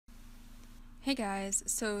Hey guys,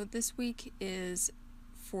 so this week is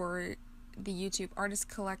for the YouTube Artist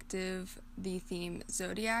Collective, the theme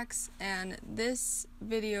Zodiacs, and this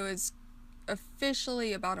video is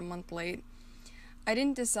officially about a month late. I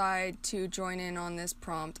didn't decide to join in on this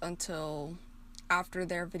prompt until after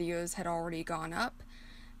their videos had already gone up,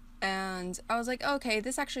 and I was like, okay,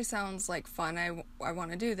 this actually sounds like fun, I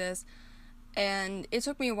want to do this, and it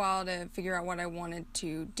took me a while to figure out what I wanted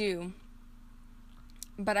to do.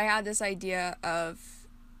 But I had this idea of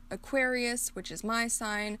Aquarius, which is my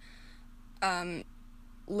sign,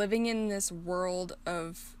 living in this world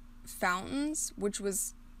of fountains, which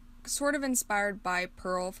was sort of inspired by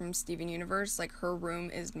Pearl from Steven Universe. Like, her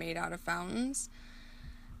room is made out of fountains.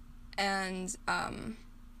 And I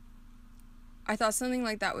thought something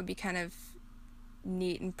like that would be kind of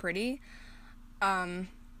neat and pretty.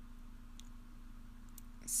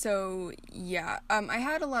 So, yeah, I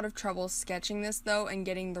had a lot of trouble sketching this, though, and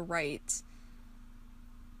getting the right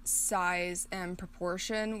size and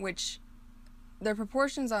proportion, which the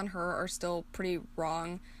proportions on her are still pretty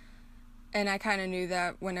wrong, and I kind of knew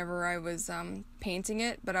that whenever I was painting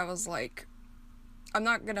it, but I was like, I'm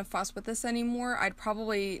not gonna fuss with this anymore. I'd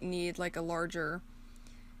probably need, like, a larger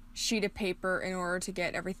sheet of paper in order to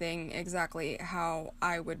get everything exactly how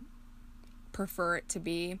I would prefer it to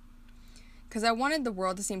be. Because I wanted the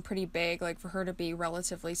world to seem pretty big, like for her to be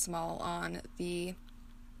relatively small on the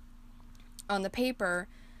paper,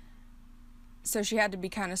 so she had to be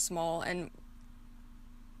kind of small. And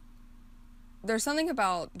there's something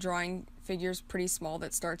about drawing figures pretty small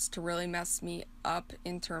that starts to really mess me up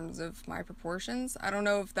in terms of my proportions. I don't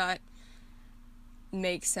know if that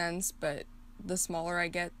makes sense, but the smaller I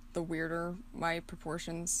get, the weirder my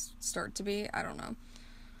proportions start to be. I don't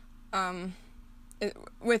know.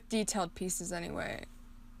 With detailed pieces anyway.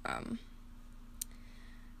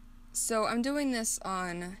 So I'm doing this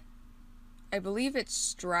on, I believe it's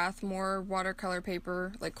Strathmore watercolor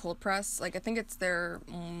paper, like cold press. Like, I think it's their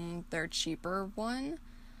cheaper one.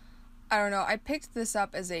 I don't know. I picked this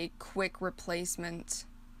up as a quick replacement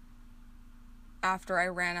after I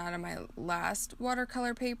ran out of my last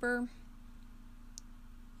watercolor paper.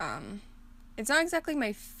 It's not exactly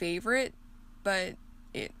my favorite, but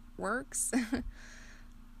it works.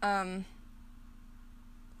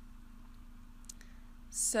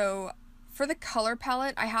 So for the color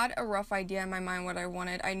palette, I had a rough idea in my mind what I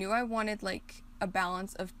wanted. I knew I wanted like a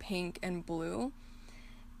balance of pink and blue,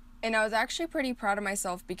 and I was actually pretty proud of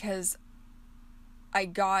myself because I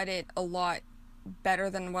got it a lot better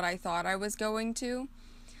than what I thought I was going to.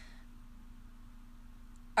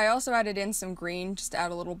 I also added in some green just to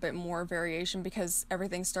add a little bit more variation because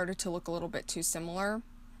everything started to look a little bit too similar.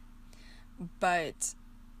 But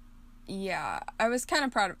yeah, I was kind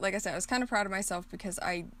of proud of, like I said, I was kind of proud of myself because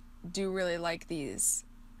I do really like these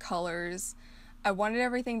colors. I wanted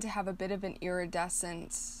everything to have a bit of an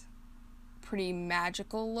iridescent, pretty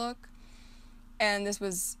magical look. And this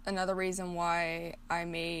was another reason why I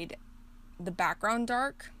made the background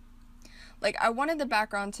dark. Like, I wanted the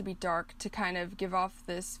background to be dark to kind of give off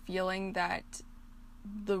this feeling that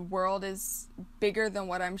the world is bigger than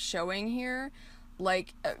what I'm showing here.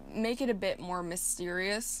 Like, make it a bit more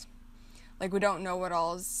mysterious. Like, we don't know what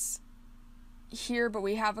all's here, but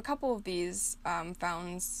we have a couple of these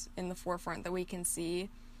fountains in the forefront that we can see.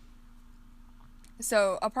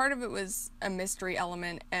 So a part of it was a mystery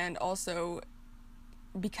element, and also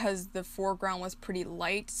because the foreground was pretty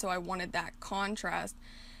light, so I wanted that contrast.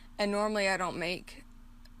 And normally I don't make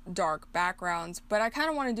dark backgrounds, but I kind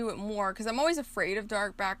of want to do it more because I'm always afraid of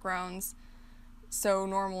dark backgrounds. So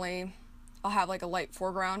normally I'll have like a light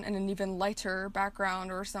foreground and an even lighter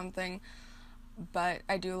background or something. But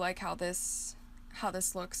I do like how this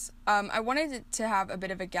looks. I wanted it to have a bit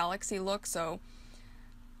of a galaxy look, so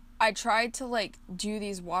I tried to like do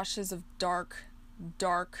these washes of dark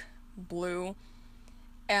blue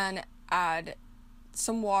and add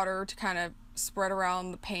some water to kind of spread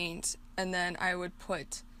around the paint, and then I would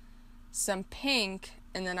put some pink,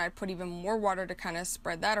 and then I'd put even more water to kind of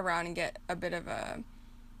spread that around and get a bit of a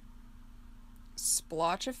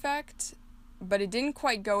splotch effect. But it didn't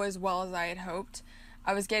quite go as well as I had hoped.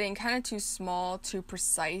 I was getting kind of too small, too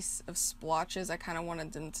precise of splotches. I kind of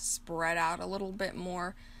wanted them to spread out a little bit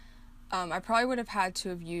more. I probably would have had to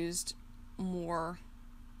have used more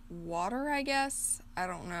water, I guess. I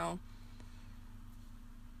don't know.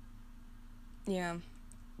 Yeah.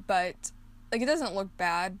 But, like, it doesn't look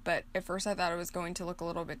bad, but at first I thought it was going to look a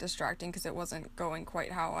little bit distracting because it wasn't going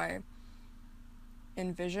quite how I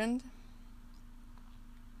envisioned.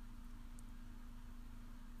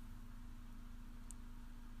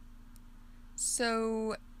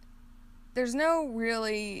 So there's no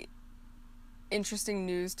really interesting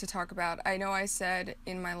news to talk about. I know I said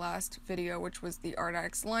in my last video, which was the Art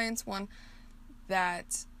Addicts Alliance one,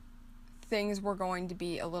 that things were going to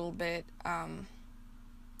be a little bit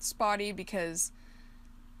spotty because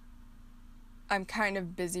I'm kind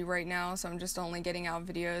of busy right now, so I'm just only getting out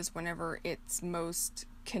videos whenever it's most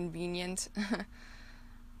convenient.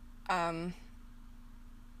 I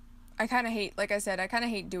kind of hate, like I said, I kind of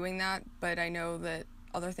hate doing that, but I know that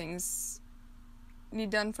other things need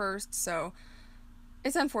done first, so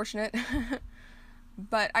it's unfortunate.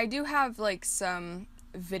 But I do have, like, some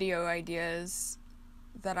video ideas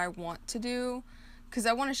that I want to do, because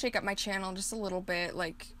I want to shake up my channel just a little bit,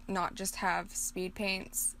 like, not just have speed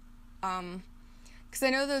paints, because I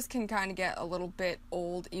know those can kind of get a little bit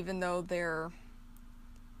old, even though they're,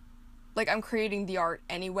 like, I'm creating the art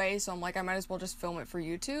anyway, so I'm like, I might as well just film it for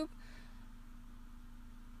YouTube.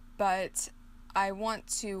 But I want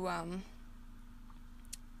to,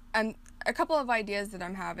 and a couple of ideas that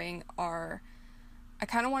I'm having are, I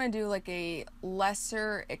kind of want to do, like, a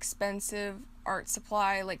lesser expensive art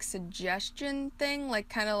supply, like, suggestion thing, like,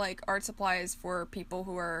 kind of like art supplies for people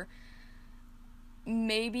who are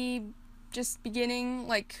maybe just beginning,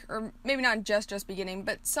 like, or maybe not just beginning,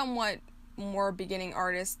 but somewhat more beginning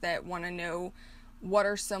artists that want to know what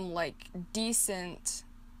are some, like, decent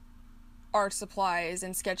art supplies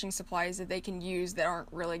and sketching supplies that they can use that aren't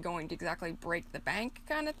really going to exactly break the bank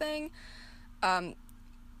kind of thing.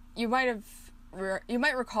 You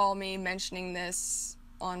might recall me mentioning this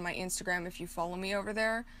on my Instagram if you follow me over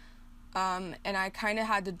there. And I kind of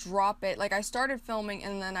had to drop it. Like, I started filming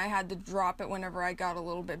and then I had to drop it whenever I got a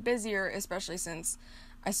little bit busier, especially since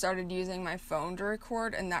I started using my phone to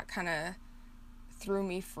record, and that kind of threw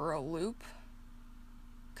me for a loop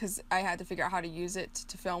because I had to figure out how to use it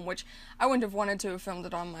to film, which I wouldn't have wanted to have filmed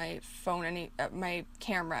it on my phone, my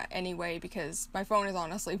camera anyway, because my phone is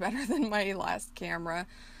honestly better than my last camera.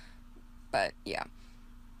 But yeah,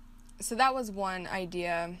 so that was one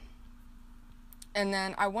idea. And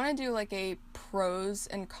then I want to do, like, a pros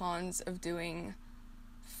and cons of doing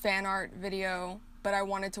fan art video, but I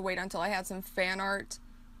wanted to wait until I had some fan art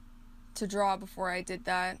to draw before I did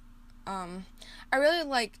that. I really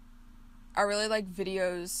like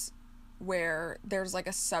videos where there's, like,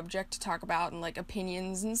 a subject to talk about and, like,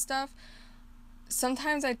 opinions and stuff.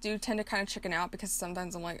 Sometimes I do tend to kind of chicken out because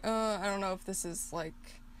sometimes I'm like, I don't know if this is, like,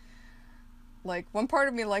 one part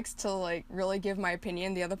of me likes to, like, really give my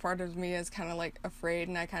opinion, the other part of me is kind of, like, afraid,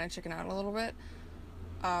 and I kind of chicken out a little bit.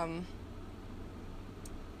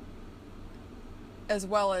 As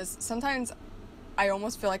well as, sometimes I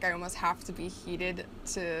almost feel like I almost have to be heated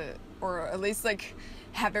to, or at least, like,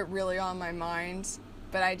 have it really on my mind,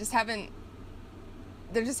 but I just haven't,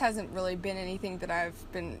 there just hasn't really been anything that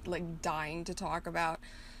I've been, like, dying to talk about,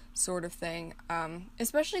 sort of thing,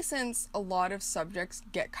 especially since a lot of subjects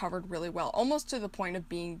get covered really well, almost to the point of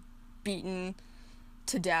being beaten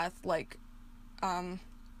to death, like,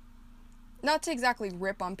 not to exactly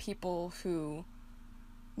rip on people who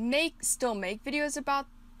still make videos about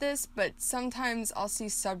this, but sometimes I'll see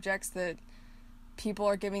subjects that people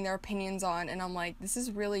are giving their opinions on, and I'm like, this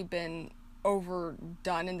has really been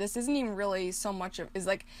overdone, and this isn't even really so much of, is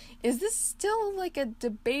this still, like, a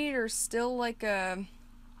debate, or still, like, a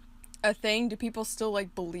thing? Do people still,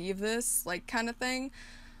 like, believe this, like, kind of thing?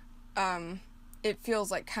 It feels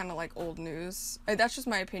like kind of like old news. That's just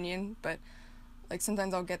my opinion, but, like,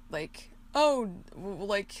 sometimes I'll get, like, oh,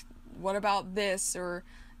 like, what about this, or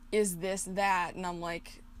is this that? And I'm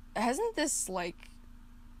like, hasn't this, like,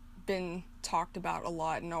 been talked about a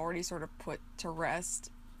lot and already sort of put to rest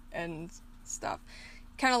and stuff?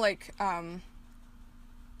 Kind of like,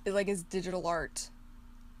 is digital art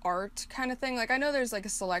kind of thing. Like, I know there's, like, a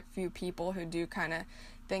select few people who do kind of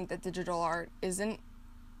think that digital art isn't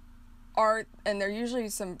art, and they're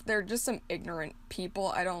just some ignorant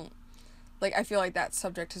people. I feel like that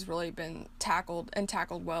subject has really been tackled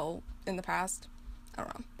well in the past. I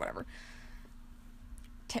don't know, whatever.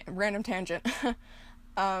 Random tangent.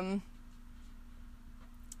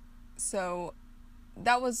 So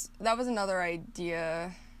that was another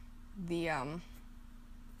idea.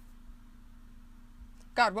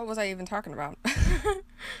 God, what was I even talking about?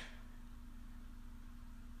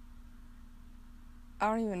 I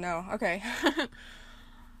don't even know. Okay.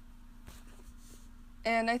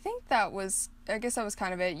 And I think that was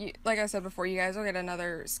kind of it. Like I said before, you guys will get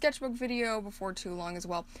another sketchbook video before too long as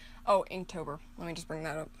well. Oh, Inktober. Let me just bring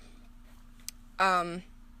that up.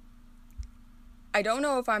 I don't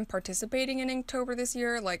know if I'm participating in Inktober this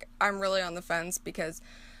year. Like, I'm really on the fence because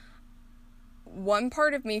one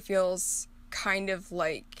part of me feels kind of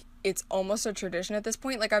like it's almost a tradition at this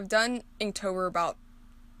point. Like, I've done Inktober about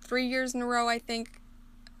 3 years in a row, I think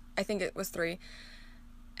it was 3,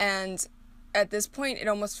 and at this point it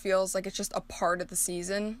almost feels like it's just a part of the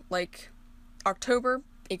season, like October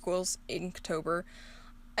equals Inktober,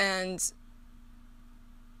 and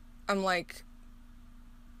I'm like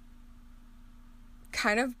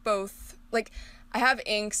kind of both, like I have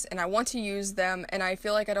inks and I want to use them, and I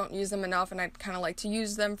feel like I don't use them enough, and I'd kind of like to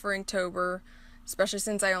use them for Inktober, especially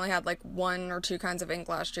since I only had like 1 or 2 kinds of ink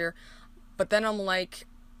last year. But then I'm like,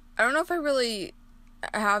 I don't know if I really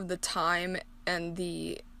have the time and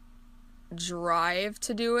the drive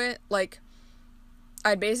to do it. Like,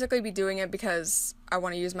 I'd basically be doing it because I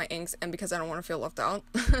want to use my inks and because I don't want to feel left out.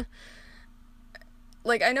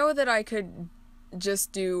 Like, I know that I could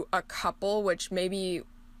just do a couple, which maybe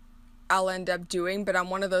I'll end up doing, but I'm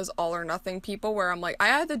one of those all or nothing people where I'm like,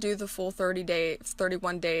 I either do the full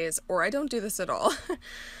 31 days, or I don't do this at all.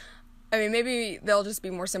 I mean, maybe they'll just be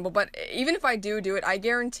more simple, but even if I do it, I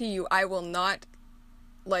guarantee you I will not,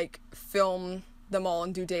 like, film them all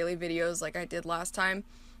and do daily videos like I did last time.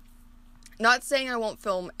 Not saying I won't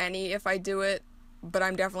film any if I do it, but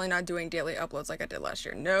I'm definitely not doing daily uploads like I did last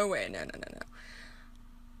year. No way, no.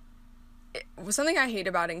 Something I hate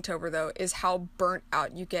about Inktober, though, is how burnt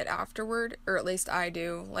out you get afterward, or at least I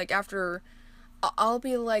do. Like, after, I'll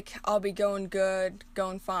be going good,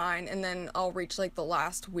 going fine, and then I'll reach, like, the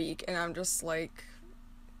last week, and I'm just, like,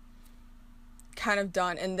 kind of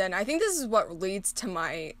done. And then I think this is what leads to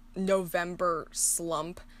my November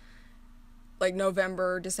slump, like,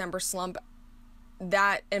 November, December slump.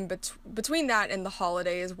 That, and between that and the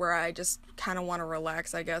holidays, where I just kind of want to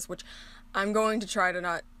relax, I guess, which I'm going to try to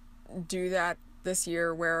not do that this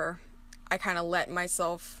year, where I kind of let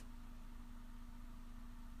myself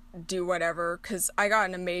do whatever, because I got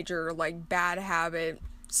in a major, like, bad habit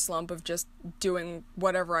slump of just doing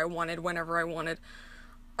whatever I wanted whenever I wanted.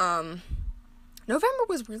 November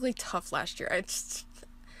was really tough last year,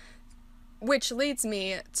 which leads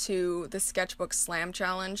me to the sketchbook slam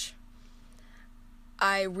challenge.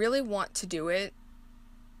 I really want to do it,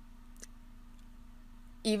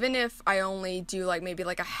 even if I only do, like, maybe,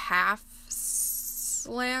 like, a half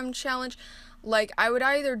slam challenge. Like, I would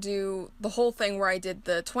either do the whole thing where I did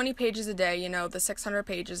the 20 pages a day, you know, the 600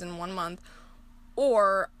 pages in 1 month,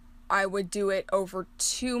 or I would do it over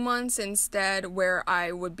 2 months instead, where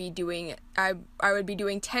I would be doing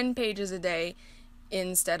 10 pages a day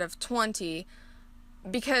instead of 20,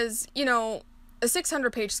 because, you know, a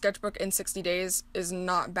 600 page sketchbook in 60 days is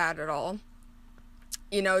not bad at all.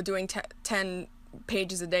 You know, doing 10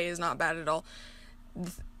 pages a day is not bad at all.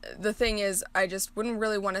 The thing is, I just wouldn't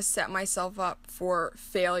really want to set myself up for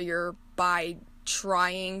failure by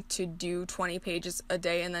trying to do 20 pages a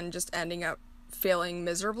day and then just ending up failing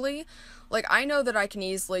miserably. Like, I know that I can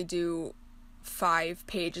easily do 5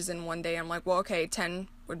 pages in one day. I'm like, well, okay,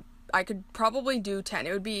 I could probably do 10.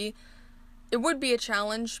 It would be a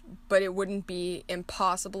challenge, but it wouldn't be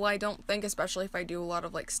impossible, I don't think, especially if I do a lot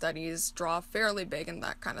of, like, studies, draw fairly big and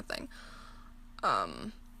that kind of thing.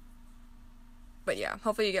 But yeah,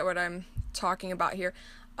 hopefully you get what I'm talking about here.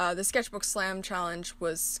 The Sketchbook Slam Challenge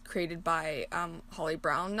was created by Holly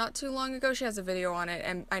Brown not too long ago. She has a video on it,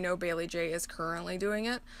 and I know Bailey J is currently doing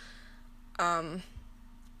it,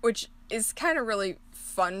 which is kind of really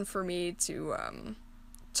fun for me to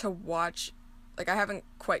watch. Like, I haven't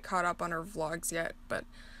quite caught up on her vlogs yet, but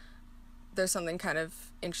there's something kind of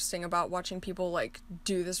interesting about watching people, like,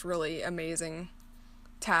 do this really amazing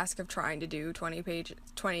task of trying to do 20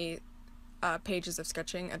 pages of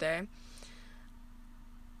sketching a day.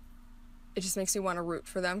 It just makes me want to root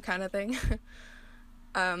for them, kind of thing.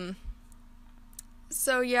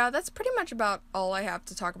 So yeah, that's pretty much about all I have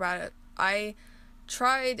to talk about it. I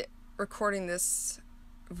tried recording this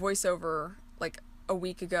voiceover like a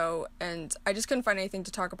week ago, and I just couldn't find anything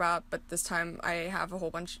to talk about, but this time I have a whole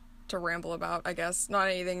bunch to ramble about, I guess. Not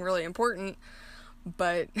anything really important,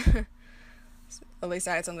 but at least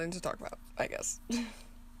I had something to talk about, I guess.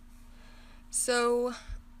 So,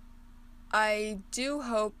 I do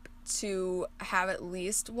hope to have at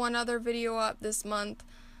least one other video up this month.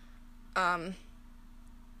 In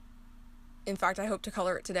fact, I hope to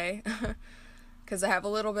color it today, because I have a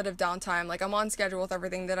little bit of downtime. Like, I'm on schedule with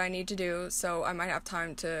everything that I need to do, so I might have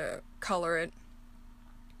time to color it.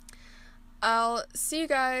 I'll see you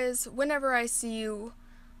guys whenever I see you.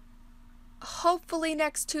 Hopefully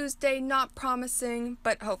next Tuesday, not promising,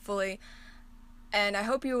 but hopefully. And I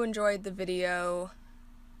hope you enjoyed the video.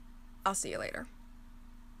 I'll see you later.